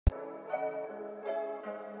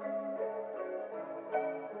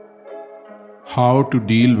How to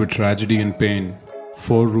deal with tragedy and pain.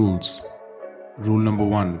 4 rules. Rule number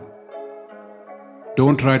 1.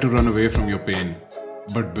 Don't try to run away from your pain,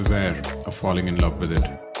 but beware of falling in love with it.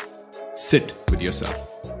 Sit with yourself.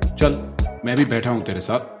 चल, मैं भी बैठा हूं तेरे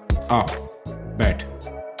साथ. आ, बैठ,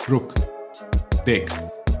 रुक, देख,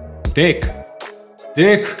 देख,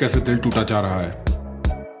 देख कैसे दिल टूटा जा रहा है.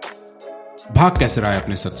 भाग कैसे रहा है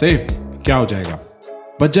अपने सच से. क्या हो जाएगा?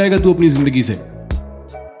 बच जाएगा तू अपनी जिंदगी से?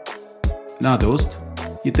 ना दोस्त,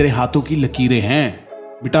 ये तेरे हाथों की लकीरें हैं,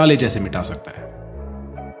 मिटा ले जैसे मिटा सकता है.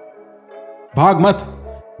 भाग मत,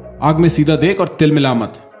 आग में सीधा देख और तिल मिला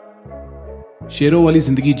मत. शेरों वाली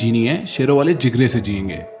जिंदगी जीनी है, शेरों वाले जिगरे से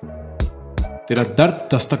जिएंगे. तेरा दर्द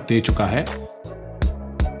दस्तक दे चुका है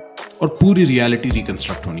और पूरी रियलिटी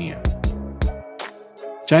रिकंस्ट्रक्ट होनी है.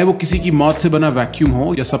 चाहे वो किसी की मौत से बना वैक्यूम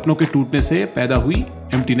हो या सपनों के टूटने से पैदा हुई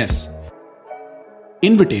एम्प्टीनेस.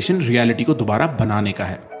 इनविटेशन रियलिटी को दोबारा बनाने का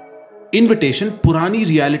है. इनविटेशन पुरानी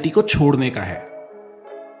रियलिटी को छोड़ने का है.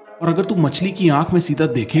 और अगर तू मछली की आंख में सीधा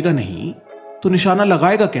देखेगा नहीं तो निशाना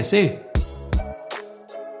लगाएगा कैसे?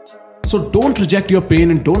 So don't reject your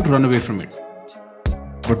pain and don't run away from it.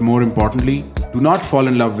 But more importantly, do not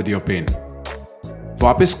fall in love with your pain.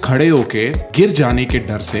 वापस खड़े होके गिर जाने के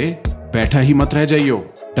डर से बैठा ही मत रह जाइयो.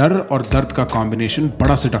 डर और दर्द का कॉम्बिनेशन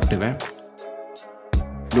बड़ा सेडक्टिव है.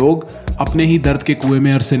 लोग अपने ही दर्द के कुएं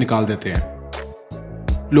में अरसे निकाल देते हैं.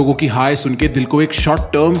 लोगों की हाय सुन के दिल को एक शॉर्ट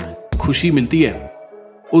टर्म खुशी मिलती है.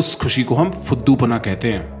 उस खुशी को हम फुद्दूपना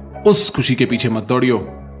कहते हैं. उस खुशी के पीछे मत दौड़ियो.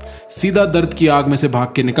 सीधा दर्द की आग में से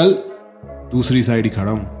भाग के निकल. दूसरी साइड ही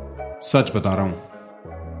खड़ा हूं, सच बता रहा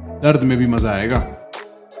हूं, दर्द में भी मजा आएगा.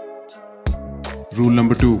 Rule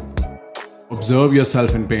number 2. Observe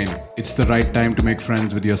yourself in pain. It's the right time to make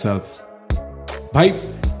friends with yourself. भाई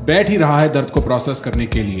बैठ ही रहा है दर्द को प्रोसेस करने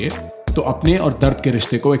के लिए, तो अपने और दर्द के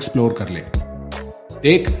रिश्ते को एक्सप्लोर कर ले.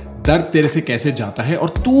 देख दर्द तेरे से कैसे जाता है और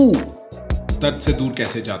तू दर्द से दूर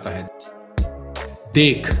कैसे जाता है.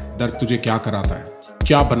 देख दर्द तुझे क्या कराता है,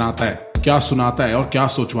 क्या बनाता है, क्या सुनाता है और क्या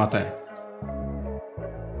सोचवाता है.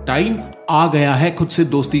 टाइम आ गया है खुद से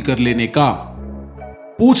दोस्ती कर लेने का.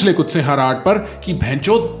 पूछ ले खुद से हर आर्ट पर कि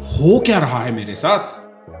भैंचोद हो क्या रहा है मेरे साथ,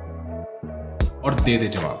 और दे दे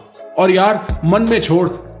जवाब. और यार मन में छोड़,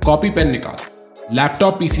 कॉपी पेन निकाल,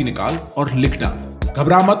 लैपटॉप पीसी निकाल और लिख डाल.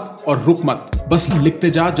 घबरा मत और रुक मत, बस लिखते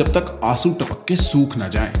जा जब तक आंसू टपक के सूख ना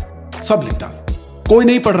जाए. सब लिख डाल. कोई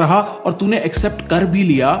नहीं पढ़ रहा और तूने एक्सेप्ट कर भी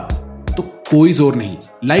लिया तो कोई जोर नहीं.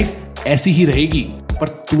 लाइफ ऐसी ही रहेगी, पर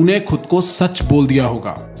तूने खुद को सच बोल दिया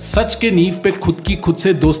होगा. सच के नींव पे खुद की खुद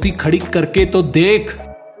से दोस्ती खड़ी करके तो देख.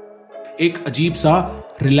 एक अजीब सा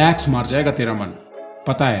रिलैक्स मार जाएगा तेरा मन.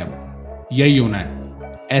 पता है अब यही होना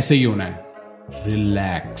है, ऐसे ही होना है.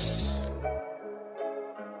 Relax.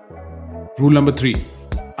 Rule number 3.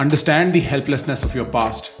 Understand the helplessness of your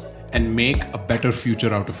past and make a better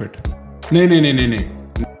future out of it. नहीं,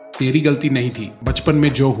 तेरी गलती नहीं थी. बचपन में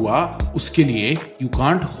जो हुआ उसके लिए you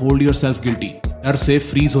can't hold yourself guilty. डर से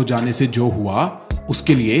फ्रीज हो जाने से जो हुआ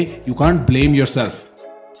उसके लिए you can't blame yourself.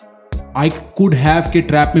 I could have के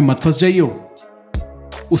ट्रैप में मत फंस जाइयो.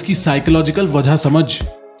 उसकी साइकोलॉजिकल वजह समझ.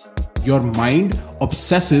 Your mind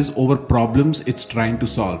obsesses over problems it's trying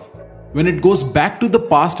to solve. When it goes back to the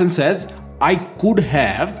past and says, I could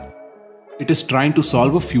have, it is trying to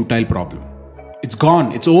solve a futile problem. It's gone,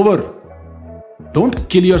 it's over. Don't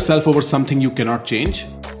kill yourself over something you cannot change.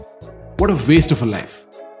 What a waste of a life.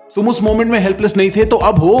 तुम उस moment में helpless नहीं थे तो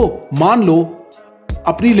अब हो. मान लो,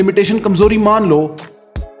 अपनी लिमिटेशन कमजोरी मान लो.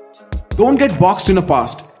 Don't get boxed in a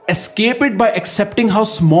past. Escape it by accepting how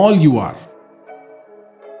small you are.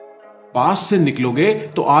 Past से निकलोगे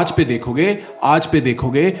तो आज पे देखोगे, आज पे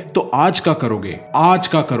देखोगे तो आज का करोगे, आज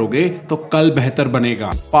का करोगे तो कल बेहतर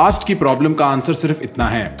बनेगा. पास्ट की प्रॉब्लम का आंसर सिर्फ इतना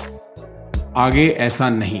है, आगे ऐसा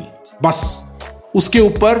नहीं. बस उसके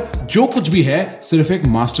ऊपर जो कुछ भी है सिर्फ एक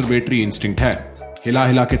मास्टरबेटरी इंस्टिंक्ट है. हिला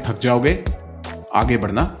हिला के थक जाओगे, आगे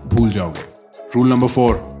बढ़ना भूल जाओगे. Rule number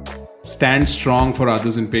 4. Stand strong for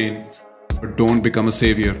others in pain but don't become a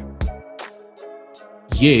saviour.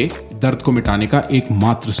 ये दर्द को मिटाने का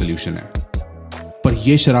एकमात्र सॉल्यूशन है, पर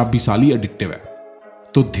यह शराब भी साली एडिक्टिव है.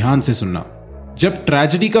 तो ध्यान से सुनना. जब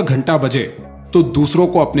ट्रेजेडी का घंटा बजे तो दूसरों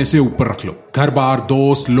को अपने से ऊपर रख लो. घर बार,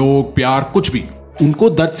 दोस्त, लोग, प्यार, कुछ भी. उनको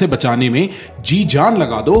दर्द से बचाने में जी जान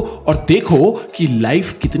लगा दो और देखो कि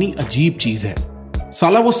लाइफ कितनी अजीब चीज है.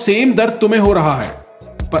 साला वो सेम दर्द तुम्हें हो रहा है,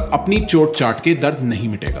 पर अपनी चोट चाट के दर्द नहीं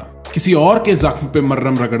मिटेगा. किसी और के जख्म पे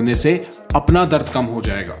मर्रम रगड़ने से अपना दर्द कम हो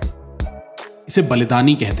जाएगा. इसे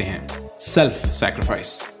बलिदानी कहते हैं, सेल्फ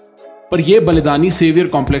सैक्रिफाइस. पर यह बलिदानी सेवियर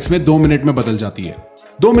कॉम्प्लेक्स में 2 मिनट में बदल जाती है.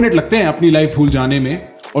 2 मिनट लगते हैं अपनी लाइफ भूल जाने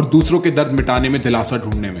में और दूसरों के दर्द मिटाने में दिलासा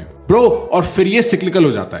ढूंढने में ब्रो, और फिर ये सिक्लिकल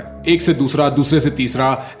हो जाता है, एक से दूसरा, दूसरे से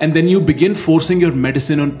तीसरा, and then you begin forcing your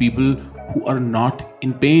medicine on people who are not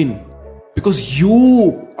in pain because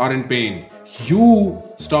you are in pain. You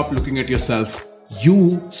stop looking at yourself. You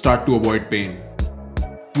start to avoid pain.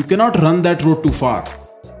 You cannot run that road too far.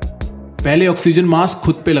 पहले oxygen mask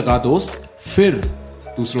खुद पे लगा दोस्त, फिर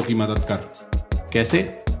दूसरों की मदद कर. कैसे?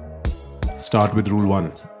 Start with rule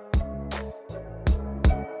 1.